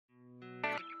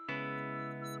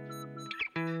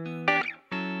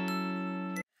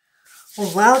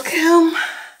Welcome.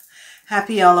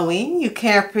 Happy Halloween, you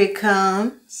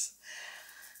Capricorns.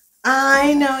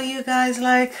 I know you guys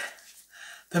like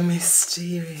the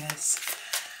mysterious.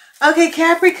 Okay,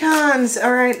 Capricorns.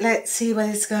 All right, let's see what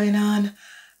is going on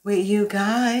with you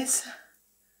guys.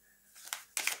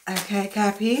 Okay,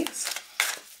 Cappies.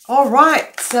 All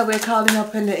right, so we're calling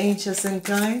up in the angels and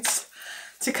guides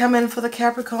to come in for the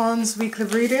Capricorns weekly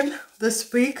reading.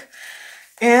 This week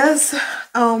is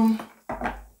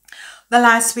the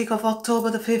last week of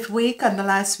October, the 5th week, and the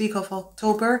last week of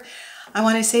October. I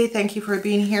want to say thank you for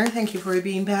being here. Thank you for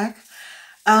being back.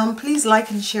 Please like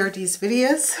and share these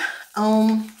videos.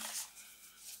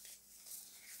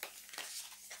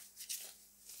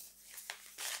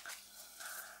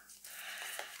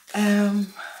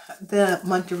 The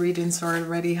monthly readings are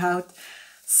already out,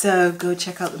 so go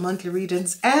check out the monthly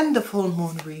readings and the full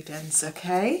moon readings,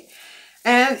 okay?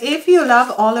 And if you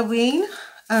love Halloween,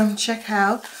 check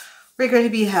out, we're going to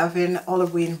be having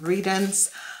Halloween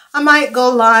readings. I might go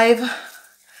live.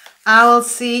 I will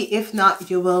see. If not,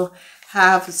 you will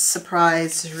have a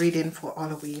surprise reading for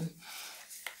Halloween.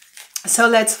 So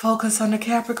let's focus on the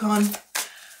Capricorn.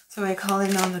 So we're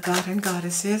calling on the god and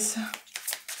goddesses.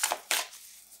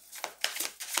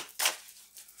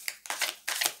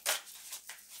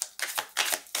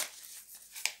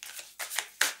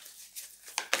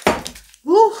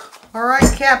 Woo! All right,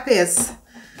 Cappies.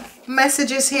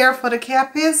 Messages here for the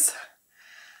Cappies.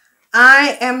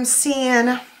 I am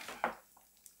seeing,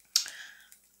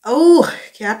 oh,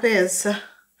 Cappies,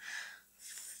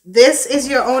 this is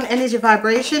your own energy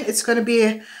vibration. It's going to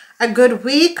be a good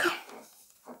week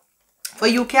for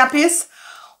you, Cappies.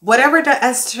 Whatever that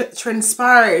has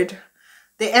transpired,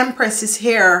 the Empress is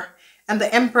here, and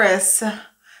the Empress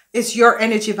is your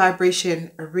energy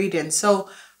vibration reading. So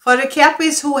for the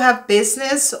Cappies who have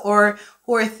business or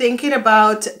who are thinking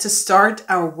about to start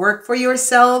or work for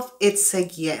yourself, it's a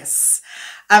yes.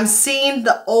 I'm seeing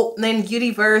the opening.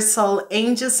 Universal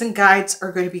angels and guides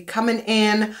are going to be coming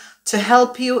in to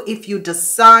help you if you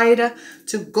decide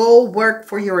to go work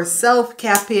for yourself,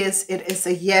 Cappies. It is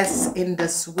a yes in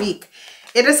this week.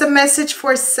 It is a message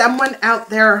for someone out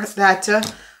there that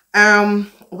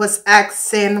was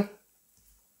asking.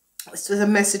 This was a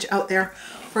message out there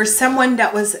for someone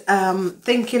that was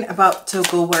thinking about to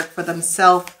go work for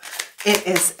themselves. It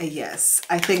is a yes.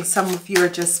 I think some of you are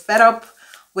just fed up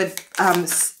with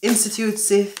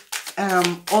institutes,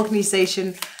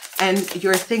 organization, and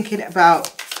you're thinking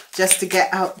about just to get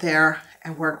out there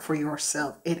and work for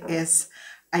yourself. It is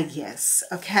a yes.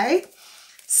 Okay.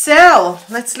 So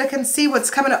let's look and see what's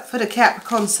coming up for the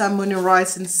Capricorn Sun, Moon, and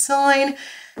Rising sign.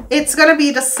 It's going to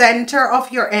be the center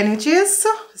of your energies.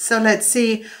 So let's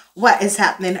see what is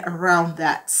happening around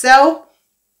that. So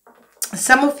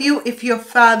some of you, if your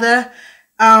father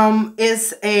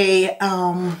is a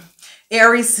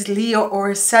Aries, Leo,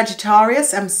 or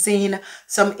Sagittarius, I'm seeing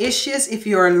some issues. If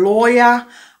you're a lawyer,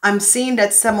 I'm seeing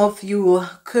that some of you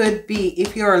could be,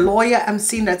 if you're a lawyer, I'm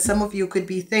seeing that some of you could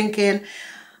be thinking,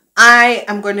 I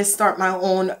am going to start my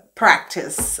own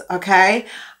practice. Okay,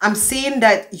 I'm seeing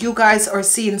that you guys are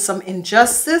seeing some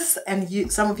injustice,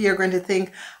 and some of you are going to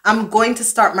think, I'm going to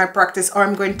start my practice, or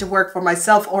I'm going to work for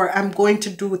myself, or I'm going to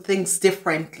do things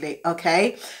differently.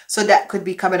 Okay, so that could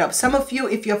be coming up. Some of you,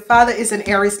 if your father is an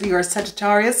Aries, Leo, or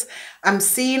Sagittarius, I'm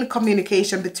seeing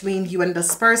communication between you and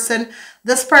this person.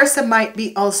 This person might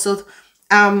be also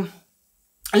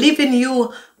leaving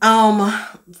you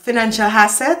financial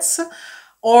assets.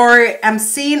 Or I'm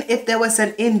seeing if there was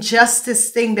an injustice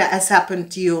thing that has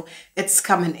happened to you, it's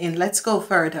coming in. Let's go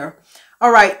further. All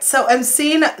right. So I'm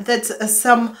seeing that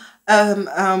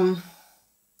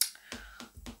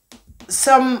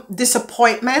some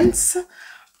disappointments.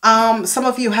 Some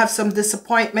of you have some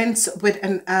disappointments with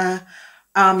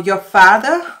your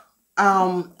father.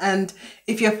 And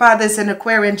if your father is an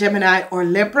Aquarian, Gemini, or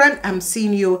Libra, I'm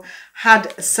seeing you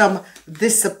had some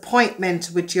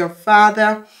disappointment with your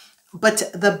father.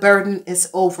 But the burden is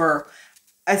over.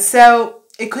 So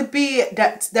it could be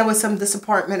that there was some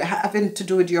disappointment having to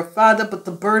do with your father, but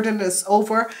the burden is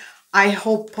over. I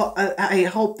hope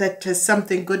that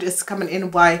something good is coming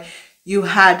in why you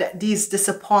had these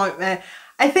disappointment.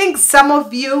 I think some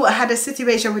of you had a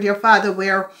situation with your father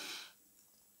where,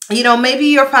 you know, maybe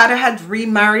your father had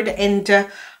remarried and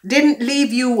didn't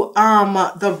leave you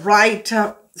the right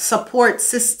support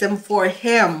system for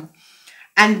him.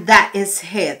 And that is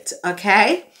it,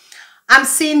 okay? I'm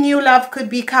seeing new love could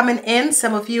be coming in.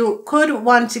 Some of you could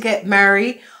want to get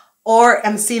married, or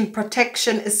I'm seeing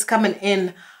protection is coming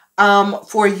in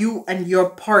for you and your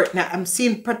partner. I'm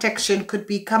seeing protection could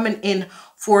be coming in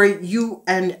for you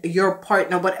and your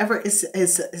partner. Whatever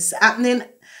is happening,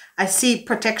 I see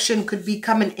protection could be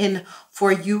coming in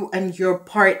for you and your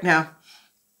partner.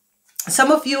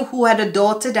 Some of you who had a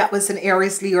daughter that was an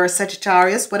Aries, Leo, or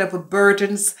Sagittarius, whatever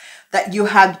burdens that you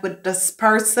had with this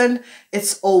person,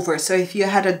 it's over. So if you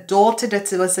had a daughter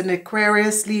that was an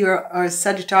Aquarius, Leo, or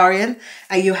Sagittarian,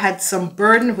 and you had some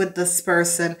burden with this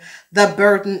person, the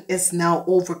burden is now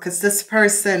over, because this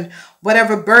person,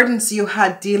 whatever burdens you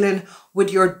had dealing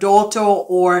with your daughter,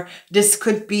 or this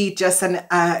could be just an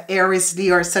Aries,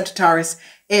 Leo, or Sagittarius,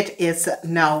 it is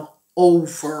now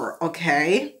over,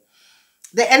 okay?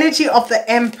 The energy of the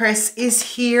Empress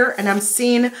is here, and I'm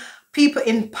seeing people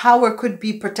in power could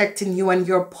be protecting you and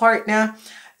your partner.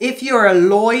 If you're a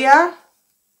lawyer,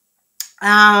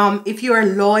 I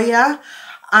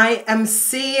am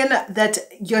seeing that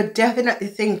you're definitely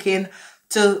thinking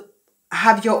to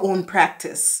have your own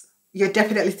practice. You're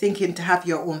definitely thinking to have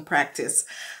your own practice.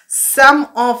 Some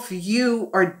of you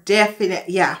are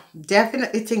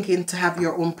definitely thinking to have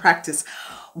your own practice.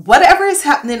 Whatever is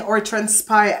happening or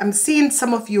transpire, I'm seeing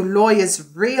some of you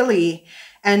lawyers really,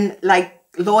 and like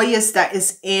lawyers that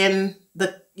is in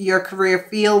your career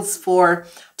fields for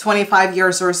 25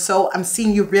 years or so, I'm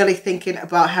seeing you really thinking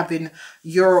about having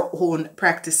your own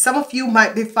practice. Some of you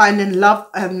might be finding love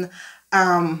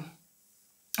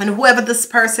and whoever this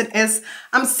person is,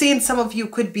 I'm seeing some of you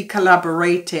could be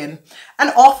collaborating. An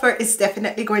offer is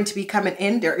definitely going to be coming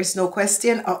in. There is no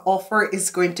question. An offer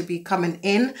is going to be coming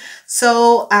in.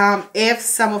 So if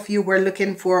some of you were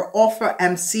looking for an offer,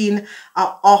 I'm seeing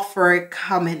an offer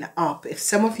coming up. If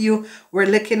some of you were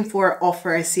looking for an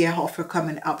offer, I see an offer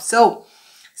coming up. So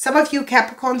some of you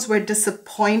Capricorns were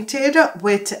disappointed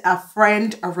with a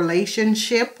friend, a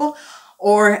relationship,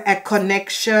 or a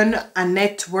connection, a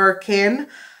networking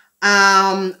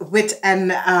with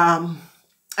an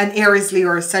Aries, Leo,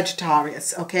 or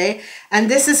Sagittarius, okay?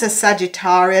 And this is a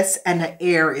Sagittarius and an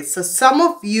Aries. So some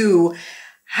of you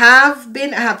have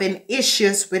been having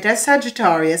issues with a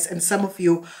Sagittarius, and some of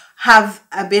you have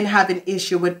been having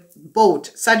issue with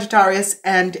both Sagittarius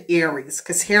and Aries,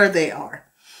 because here they are.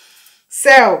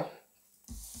 So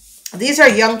these are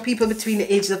young people between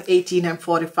the ages of 18 and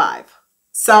 45.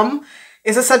 Some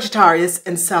is a Sagittarius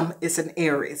and some is an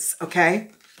Aries,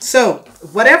 okay? So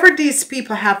whatever these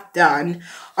people have done,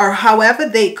 or however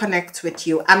they connect with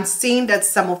you, I'm seeing that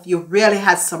some of you really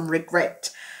has some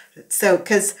regret. So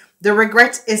because the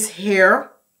regret is here,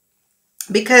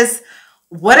 because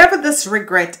whatever this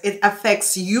regret, it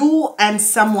affects you and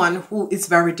someone who is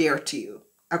very dear to you,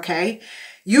 okay?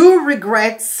 You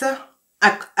regret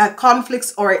a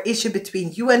conflict or an issue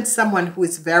between you and someone who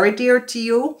is very dear to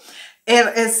you.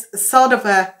 It is sort of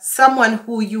someone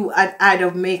who you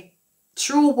either make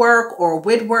through work or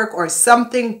with work, or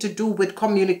something to do with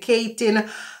communicating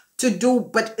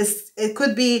but it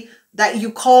could be that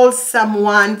you call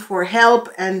someone for help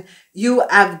and you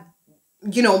have,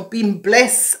 you know, been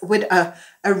blessed with a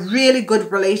really good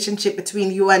relationship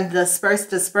between you and this person.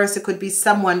 This person could be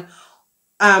someone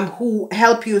who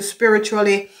help you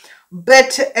spiritually,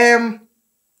 but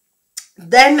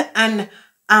then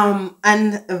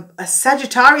a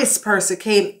Sagittarius person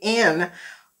came in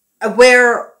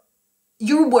where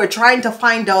you were trying to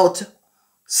find out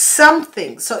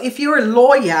something. So if you're a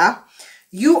lawyer,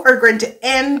 you are going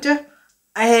to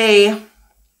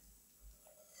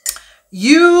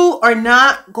you are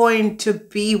not going to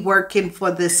be working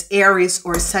for this Aries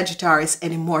or Sagittarius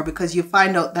anymore, because you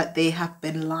find out that they have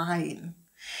been lying.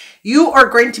 You are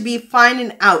going to be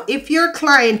finding out if your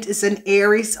client is an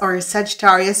Aries or a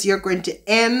Sagittarius. You're going to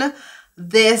end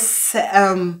this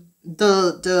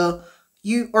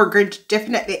you are going to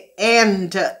definitely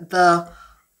end the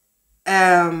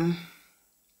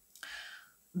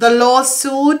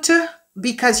lawsuit,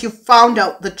 because you found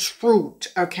out the truth,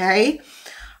 okay?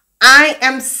 I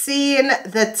am seeing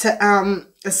that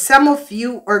some of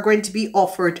you are going to be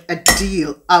offered a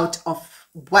deal out of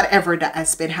whatever that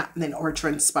has been happening or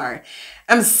transpired.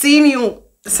 I'm seeing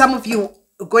some of you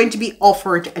are going to be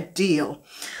offered a deal.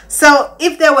 So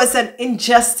if there was an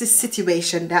injustice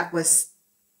situation that was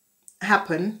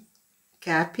happen,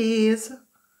 Cappies.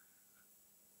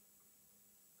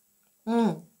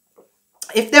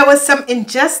 If there was some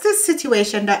injustice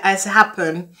situation that has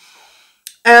happened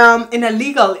in a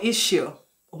legal issue,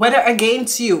 whether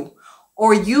against you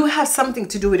or you have something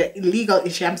to do with a legal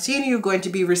issue, I'm seeing you going to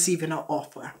be receiving an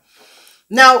offer.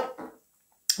 Now,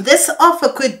 this offer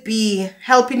could be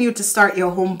helping you to start your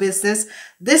home business.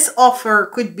 This offer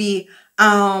could be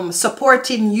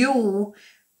supporting you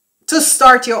to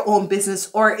start your own business,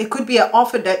 or it could be an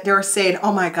offer that they're saying,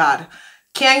 oh my God,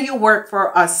 Can you work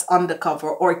for us undercover,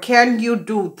 or can you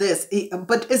do this?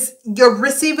 But you're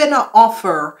receiving an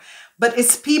offer, but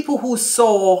it's people who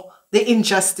saw the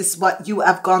injustice, what you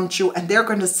have gone through, and they're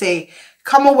going to say,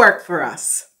 come and work for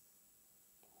us.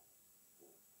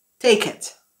 Take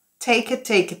it. Take it,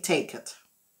 take it, take it.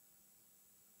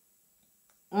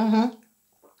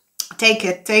 Take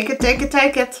it, take it, take it,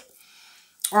 take it.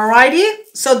 Alrighty?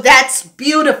 So that's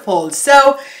beautiful.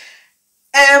 So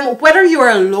whether you're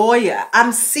a lawyer,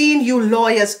 I'm seeing you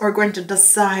lawyers are going to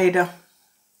decide,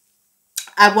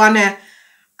 I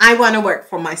wanna work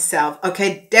for myself.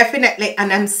 Okay, definitely.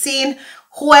 And I'm seeing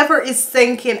whoever is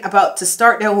thinking about to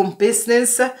start their own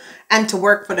business and to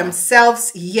work for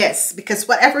themselves, yes, because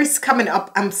whatever is coming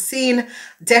up, I'm seeing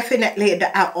definitely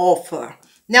the offer.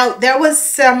 Now, there was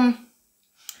some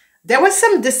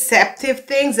deceptive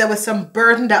things. There was some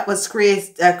burden that was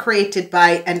created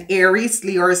by an Aries,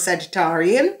 Leo, or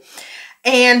Sagittarian.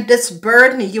 And this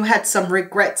burden, you had some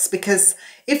regrets, because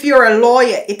if you're a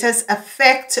lawyer, it does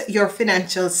affect your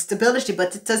financial stability,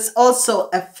 but it does also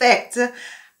affect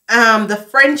the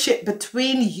friendship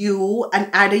between you and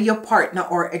either your partner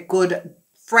or a good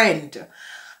friend.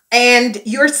 And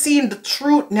you're seeing the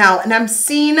truth now. And I'm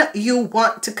seeing you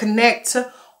want to connect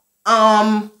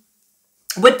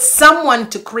with someone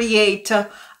to create a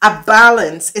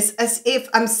balance. It's as if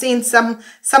I'm seeing some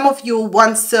of you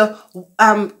wants to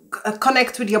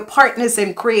connect with your partners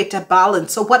and create a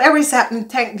balance. So whatever is happening,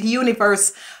 thank the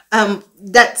universe,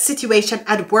 that situation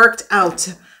had worked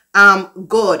out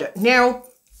good. Now,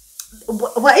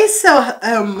 what is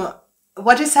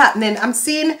happening? I'm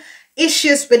seeing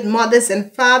issues with mothers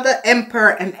and father, emperor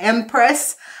and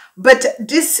empress. But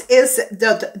this is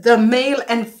the male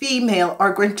and female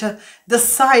are going to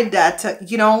decide that,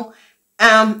 you know,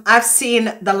 I've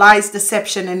seen the lies,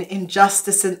 deception and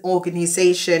injustice in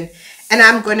organization, and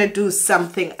I'm going to do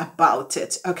something about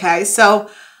it. Okay, so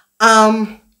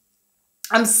I'm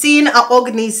seeing an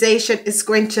organization is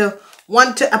going to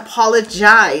want to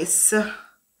apologize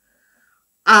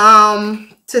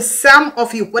to some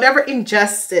of you, whatever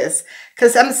injustice,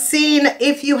 because I'm seeing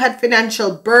if you had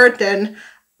financial burden,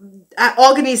 an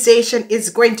organization is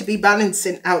going to be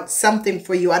balancing out something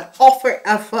for you. An offer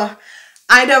of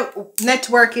either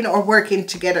networking or working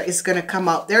together is going to come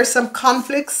out. There are some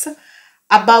conflicts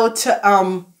about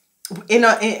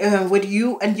with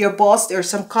you and your boss. There are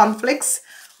some conflicts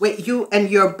with you and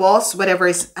your boss. Whatever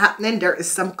is happening, there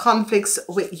is some conflicts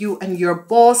with you and your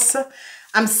boss.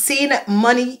 I'm seeing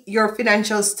money, your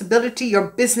financial stability,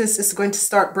 your business is going to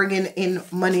start bringing in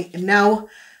money now.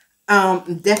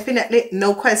 Definitely,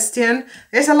 no question.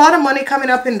 There's a lot of money coming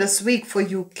up in this week for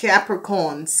you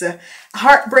Capricorns.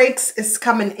 Heartbreaks is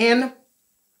coming in,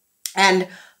 and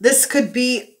this could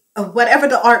be whatever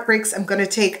the heartbreaks. I'm going to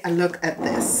take a look at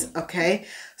this. Okay,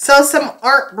 so some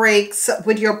heartbreaks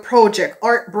with your project,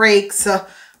 heartbreaks.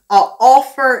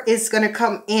 Offer is going to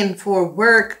come in for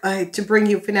work to bring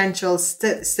you financial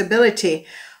stability.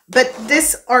 But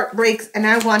this heartbreaks, and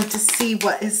I want to see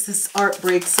what is this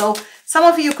heartbreak. So some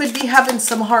of you could be having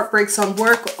some heartbreaks on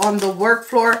work, on the work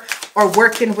floor, or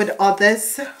working with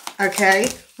others. Okay.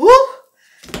 Woo!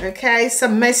 Okay,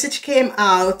 some message came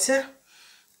out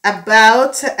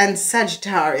about and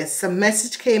Sagittarius. Some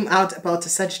message came out about the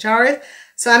Sagittarius.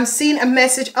 So I'm seeing a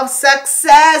message of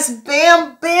success.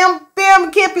 Bam, bam,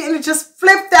 bam, Kippy. And it just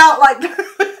flipped out like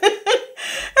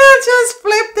it just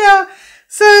flipped out.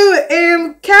 So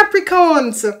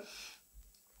Capricorns,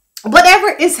 whatever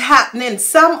is happening,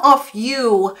 some of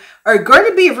you are going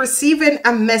to be receiving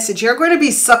a message. You're going to be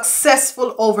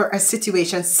successful over a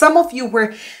situation. Some of you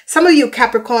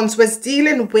Capricorns was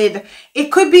dealing with,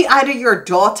 it could be either your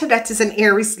daughter that is an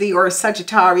Aries, Leo, or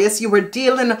Sagittarius. You were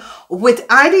dealing with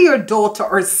either your daughter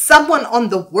or someone on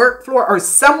the work floor, or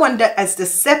someone that has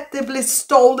deceptively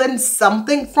stolen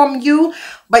something from you.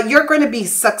 But you're going to be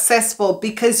successful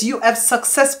because you have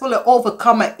successfully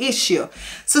overcome an issue.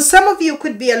 So some of you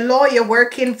could be a lawyer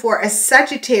working for a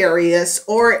Sagittarius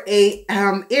or a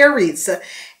Aries,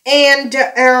 and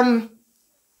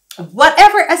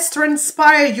whatever has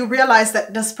transpired, you realize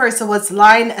that this person was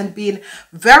lying and being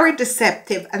very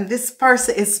deceptive, and this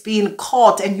person is being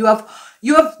caught, and you have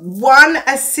won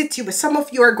a situation. Some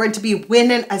of you are going to be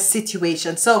winning a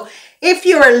situation. So if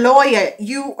you're a lawyer,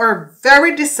 you are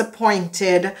very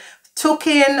disappointed, took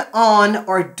in on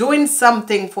or doing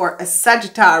something for a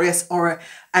Sagittarius or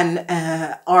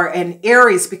an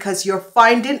Aries, because you're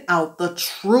finding out the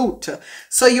truth.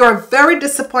 So you're very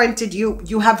disappointed.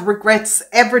 You have regrets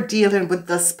ever dealing with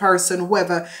this person,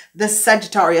 whoever this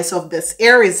Sagittarius of this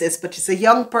Aries is, but it's a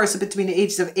young person between the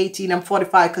ages of 18 and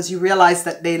 45, because you realize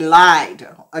that they lied.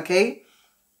 Okay,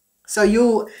 so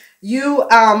you you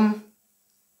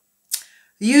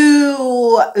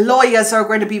you lawyers are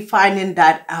going to be finding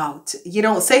that out. You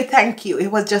know, say thank you.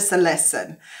 It was just a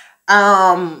lesson.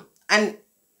 And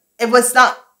it was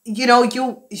not, you know,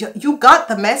 you got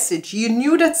the message. You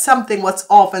knew that something was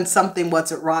off and something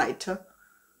wasn't right.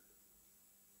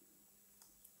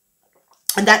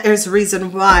 And that is the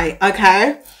reason why,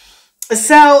 okay?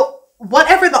 So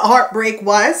whatever the heartbreak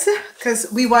was,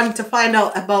 because we wanted to find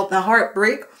out about the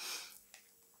heartbreak.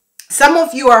 Some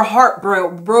of you are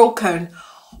heartbroken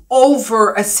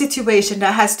over a situation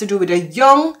that has to do with a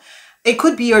young, it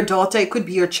could be your daughter, it could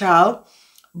be your child,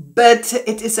 but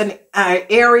it is an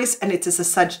Aries and it is a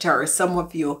Sagittarius, some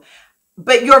of you.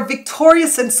 But you're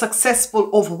victorious and successful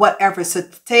over whatever. So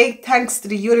thanks to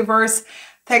the universe,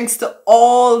 thanks to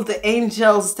all the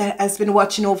angels that has been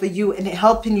watching over you and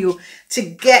helping you to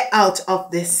get out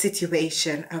of this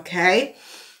situation, okay?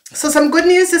 So some good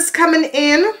news is coming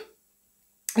in.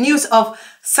 News of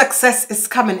success is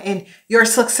coming in. You're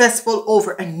successful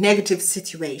over a negative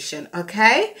situation,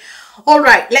 okay? All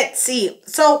right, let's see.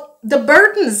 So the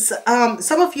burdens,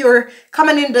 some of you are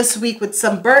coming in this week with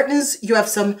some burdens. You have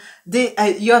some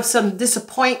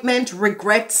disappointment,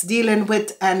 regrets dealing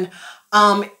with an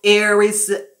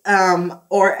Aries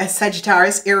or a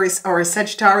Sagittarius, Aries or a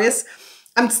Sagittarius.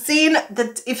 I'm seeing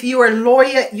that if you are a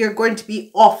lawyer, you're going to be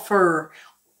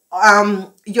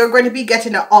you're going to be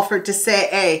getting an offer to say,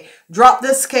 hey, drop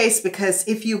this case because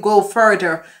if you go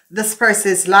further, this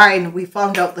person is lying. We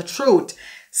found out the truth.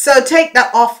 So take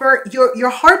that offer. Your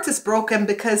heart is broken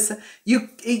because you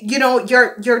know,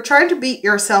 you're trying to beat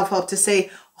yourself up to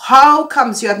say, how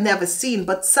comes you have never seen?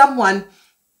 But some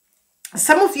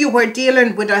of you were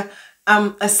dealing with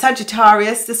a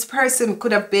Sagittarius. This person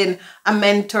could have been a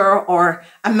mentor or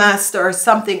a master or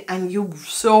something, and you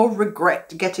so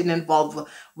regret getting involved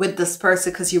with this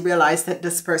person because you realize that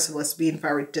this person was being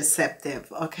very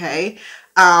deceptive, okay?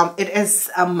 It is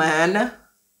a man,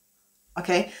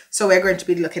 okay? So we're going to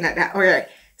be looking at that. All right,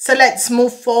 so let's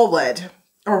move forward.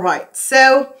 All right,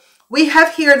 so we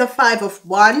have here the Five of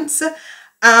Wands.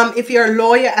 If you're a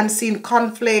lawyer, I'm seeing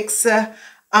conflicts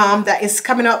that is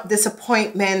coming up,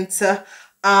 disappointment.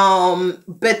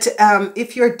 But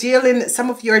if you're dealing, some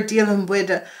of you are dealing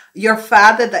with your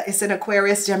father that is an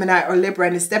Aquarius, Gemini, or Libra,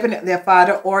 and it's definitely a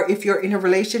father. Or if you're in a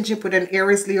relationship with an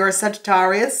Aries, Leo, or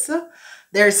Sagittarius,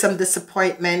 there's some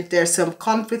disappointment. There's some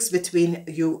conflicts between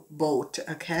you both.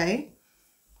 Okay.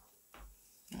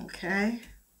 Okay.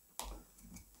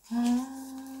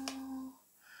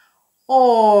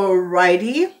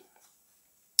 Alrighty.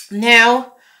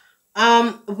 Now,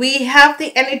 we have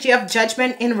the energy of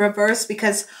Judgment in reverse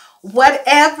because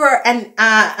whatever an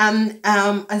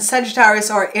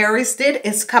Sagittarius or Aries did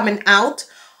is coming out,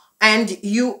 and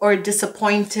you are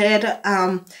disappointed.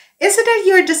 Is it that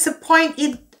you're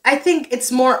disappointed? I think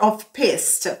it's more of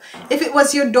pissed. If it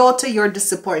was your daughter, you're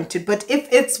disappointed. But if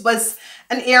it was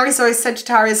an Aries or a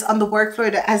Sagittarius on the work floor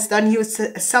that has done you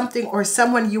something, or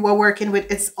someone you were working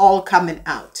with, it's all coming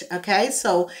out. Okay,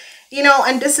 so you know,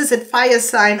 and this is a fire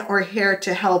sign or here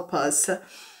to help us.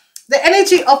 The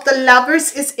energy of the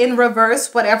Lovers is in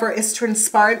reverse, whatever is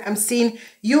transpired. I'm seeing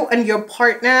you and your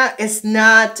partner is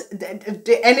not,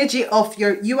 the energy of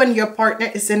you and your partner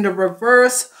is in the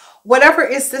reverse. Whatever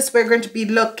is this, we're going to be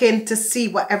looking to see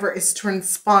whatever is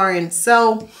transpiring.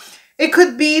 So it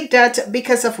could be that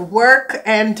because of work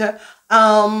and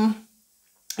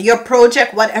your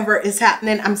project, whatever is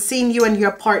happening, I'm seeing you and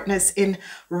your partners in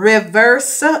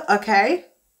reverse, okay?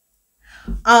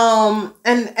 And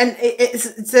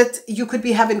it's that you could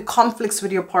be having conflicts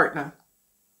with your partner.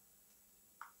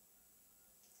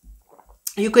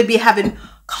 You could be having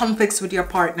conflicts with your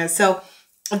partner. So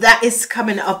that is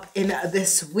coming up in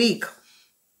this week.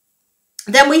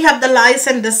 Then we have the lies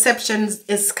and deceptions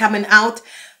is coming out.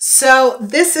 So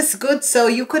this is good. So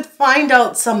you could find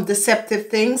out some deceptive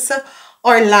things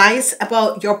or lies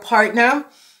about your partner.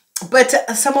 But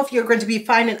some of you are going to be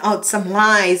finding out some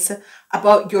lies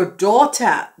about your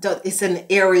daughter that is an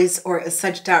Aries or a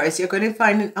Sagittarius. You're going to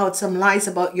find out some lies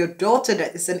about your daughter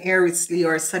that is an Aries, Leo,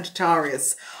 or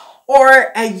Sagittarius.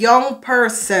 Or a young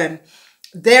person.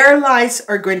 Their lies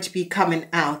are going to be coming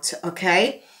out,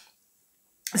 okay?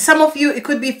 Some of you, it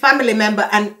could be family member,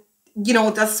 and you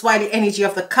know, that's why the energy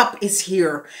of the Cup is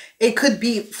here. It could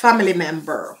be family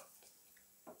member.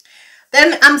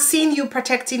 Then I'm seeing you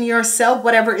protecting yourself,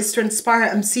 whatever is transpiring.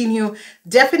 I'm seeing you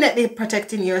definitely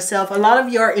protecting yourself. A lot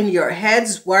of you are in your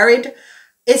heads worried.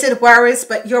 Is it worries?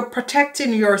 But you're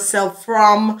protecting yourself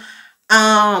from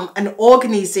an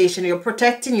organization. You're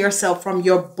protecting yourself from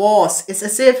your boss. It's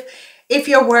as if if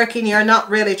you're working, you're not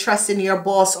really trusting your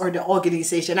boss or the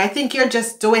organization. I think you're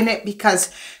just doing it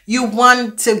because you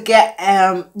want to get,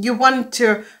 you want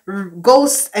to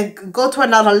go to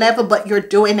another level, but you're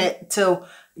doing it to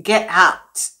get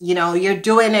out. You know, you're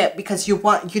doing it because you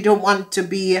don't want to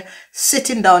be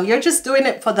sitting down. You're just doing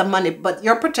it for the money, but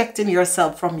you're protecting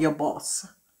yourself from your boss.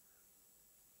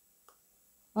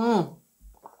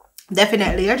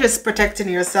 Definitely, you're just protecting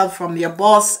yourself from your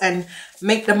boss and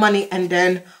make the money and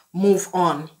then move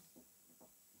on.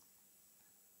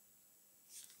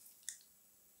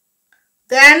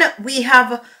 Then we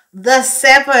have the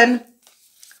seven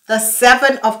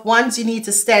of wands. You need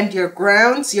to stand your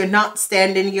grounds. You're not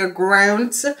standing your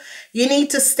grounds. You need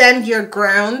to stand your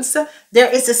grounds. There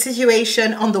is a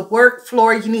situation on the work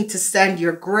floor. You need to stand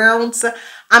your grounds.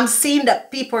 I'm seeing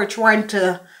that people are trying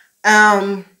to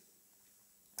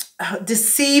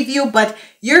deceive you, but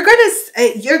you're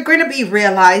gonna be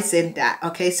realizing that.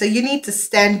 Okay, so you need to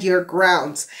stand your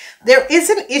grounds. There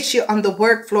is an issue on the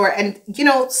work floor, and you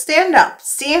know, stand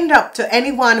up to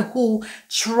anyone who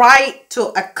tried to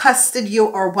accustom you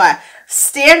or what.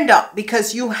 Stand up,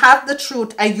 because you have the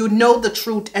truth and you know the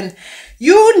truth, and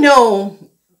you know,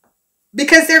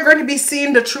 because they're going to be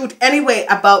seeing the truth anyway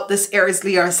about this Aries,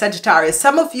 Leo, or Sagittarius.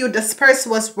 Some of you, this person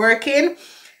was working.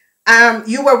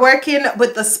 You were working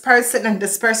with this person and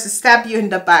this person stabbed you in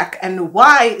the back. And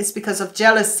why? Is because of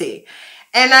jealousy.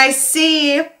 And I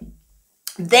see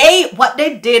what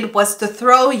they did was to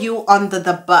throw you under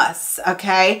the bus.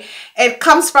 Okay. It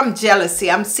comes from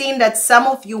jealousy. I'm seeing that some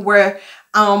of you were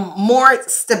more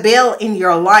stable in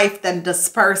your life than this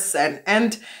person.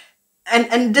 And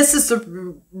this is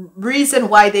the reason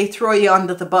why they throw you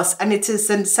under the bus. And it is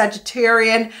in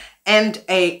Sagittarian and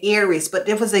a Aries, but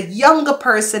it was a younger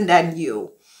person than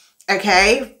you.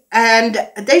 Okay, and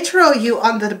they throw you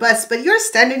under the bus, but you're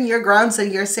standing your grounds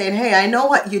and you're saying, hey, I know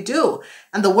what you do,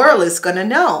 and the world is gonna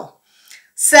know.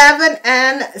 7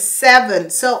 and 7.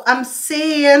 So I'm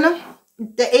seeing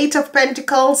the 8 of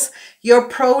Pentacles, your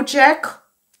project.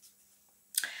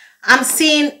 I'm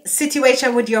seeing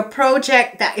situation with your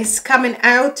project that is coming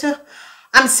out.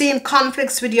 I'm seeing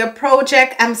conflicts with your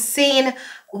project. I'm seeing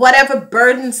whatever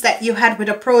burdens that you had with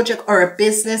a project or a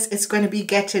business is going to be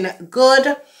getting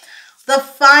good. The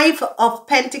 5 of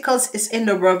Pentacles is in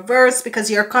the reverse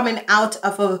because you're coming out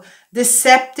of a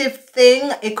deceptive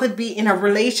thing. It could be in a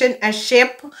relationship and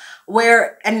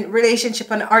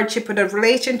hardship with a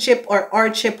relationship, or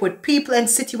hardship with people and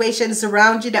situations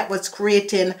around you that was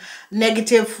creating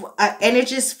negative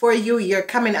energies for you. You're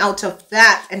coming out of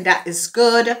that, and that is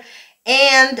good.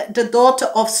 And the Daughter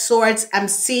of Swords, I'm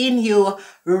seeing you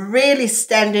really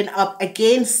standing up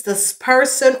against this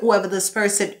person, whoever this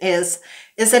person is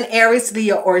an Aries,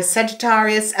 Leo, or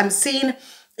Sagittarius. I'm seeing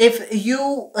if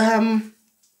you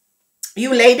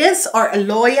ladies are a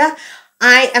lawyer,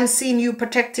 I am seeing you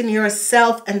protecting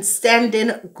yourself and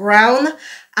standing ground.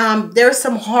 There's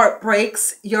some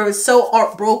heartbreaks. You're so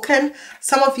heartbroken.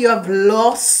 Some of you have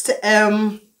lost,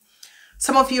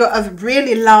 some of you have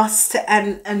really lost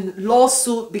and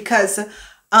lawsuit because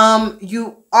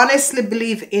you honestly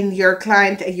believe in your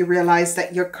client and you realize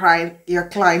that your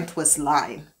client was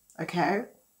lying. Okay.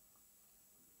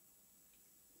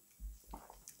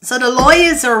 So the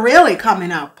lawyers are really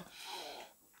coming up.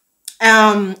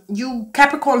 You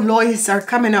Capricorn lawyers are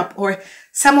coming up, or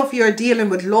some of you are dealing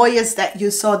with lawyers that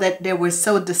you saw that they were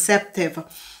so deceptive.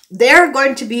 They're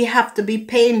going to have to be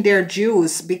paying their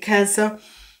dues because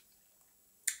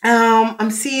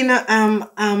I'm seeing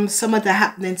some of the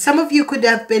happening. Some of you could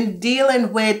have been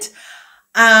dealing with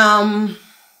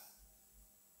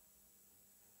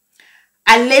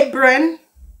a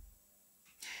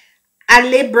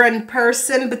Libran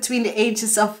person between the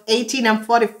ages of 18 and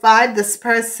 45. This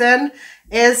person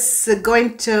is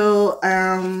going to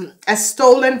has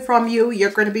stolen from you.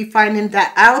 You're going to be finding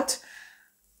that out.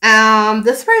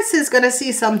 This person is going to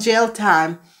see some jail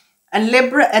time. A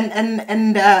Libran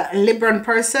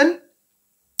person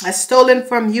has stolen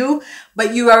from you,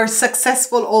 but you are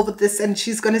successful over this, and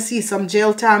she's going to see some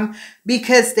jail time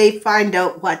because they find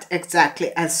out what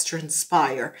exactly has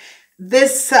transpired.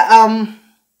 This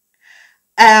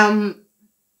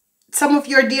some of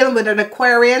you are dealing with an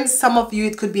Aquarian. Some of you,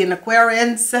 it could be an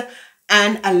Aquarian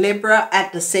and a Libra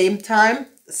at the same time.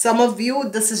 Some of you,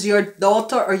 this is your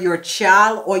daughter or your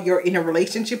child, or you're in a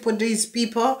relationship with these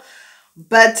people.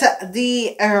 But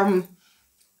the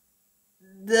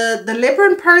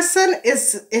Libran person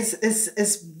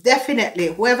is definitely,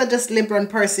 whoever this Libran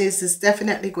person is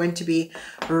definitely going to be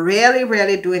really,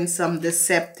 really doing some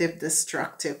deceptive,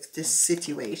 destructive this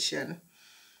situation.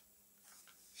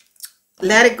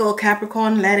 Let it go,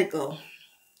 Capricorn. Let it go.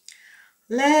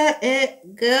 Let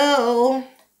it go.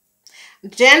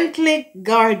 Gently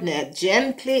gardener,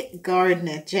 gently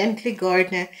gardener, gently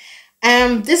gardener.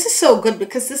 This is so good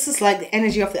because this is like the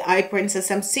energy of the eye princess.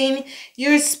 I'm seeing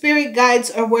your spirit guides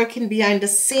are working behind the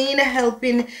scene,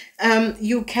 helping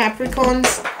you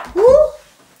Capricorns. Woo!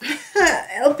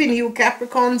 Helping you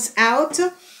Capricorns out.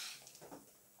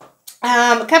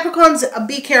 Capricorns,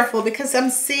 be careful because I'm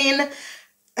seeing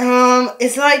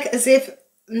it's like as if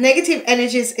negative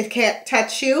energies, it can't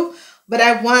touch you, but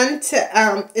I want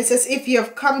it's as if you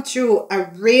have come through a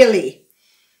really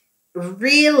a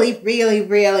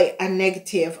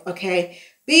negative. Okay,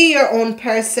 be your own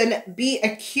person, be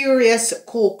a curious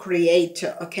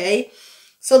co-creator. Okay,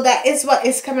 so that is what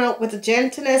is coming out with the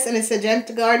gentleness, and it's a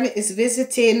gentle garden is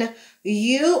visiting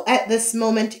you at this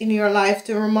moment in your life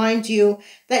to remind you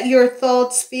that your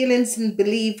thoughts, feelings, and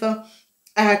belief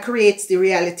creates the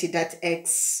reality that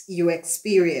you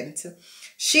experience.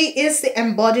 She is the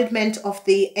embodiment of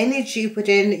the energy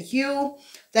within you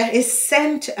that is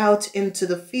sent out into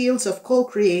the fields of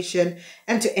co-creation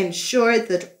and to ensure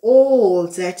that all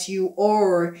that you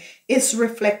are is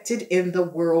reflected in the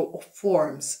world of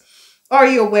forms. Are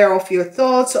you aware of your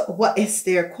thoughts? What is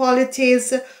their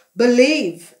qualities?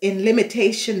 Believe in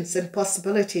limitations and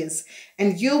possibilities,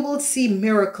 and you will see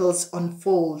miracles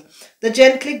unfold. The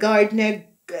Gently Gardener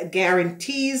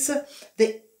guarantees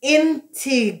the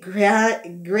integration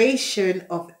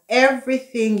of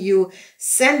everything you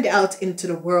send out into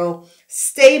the world.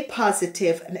 Stay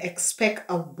positive and expect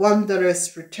a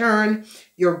wondrous return.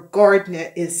 Your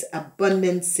gardener is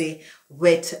abundancy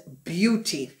with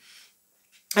beauty.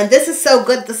 And this is so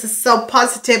good. This is so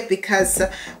positive because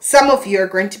some of you are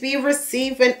going to be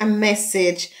receiving a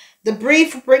message. The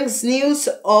brief brings news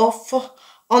of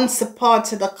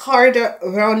unsupported the corridor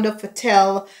around the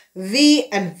Fatel, V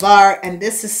and Var, and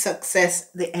this is success,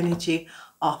 the energy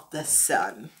of the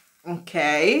sun.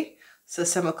 Okay, so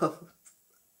some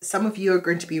of you are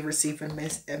going to be receiving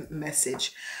a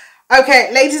message.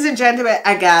 Okay, ladies and gentlemen,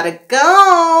 I gotta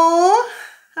go.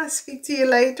 I'll speak to you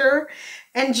later.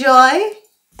 Enjoy.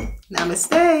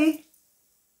 Namaste.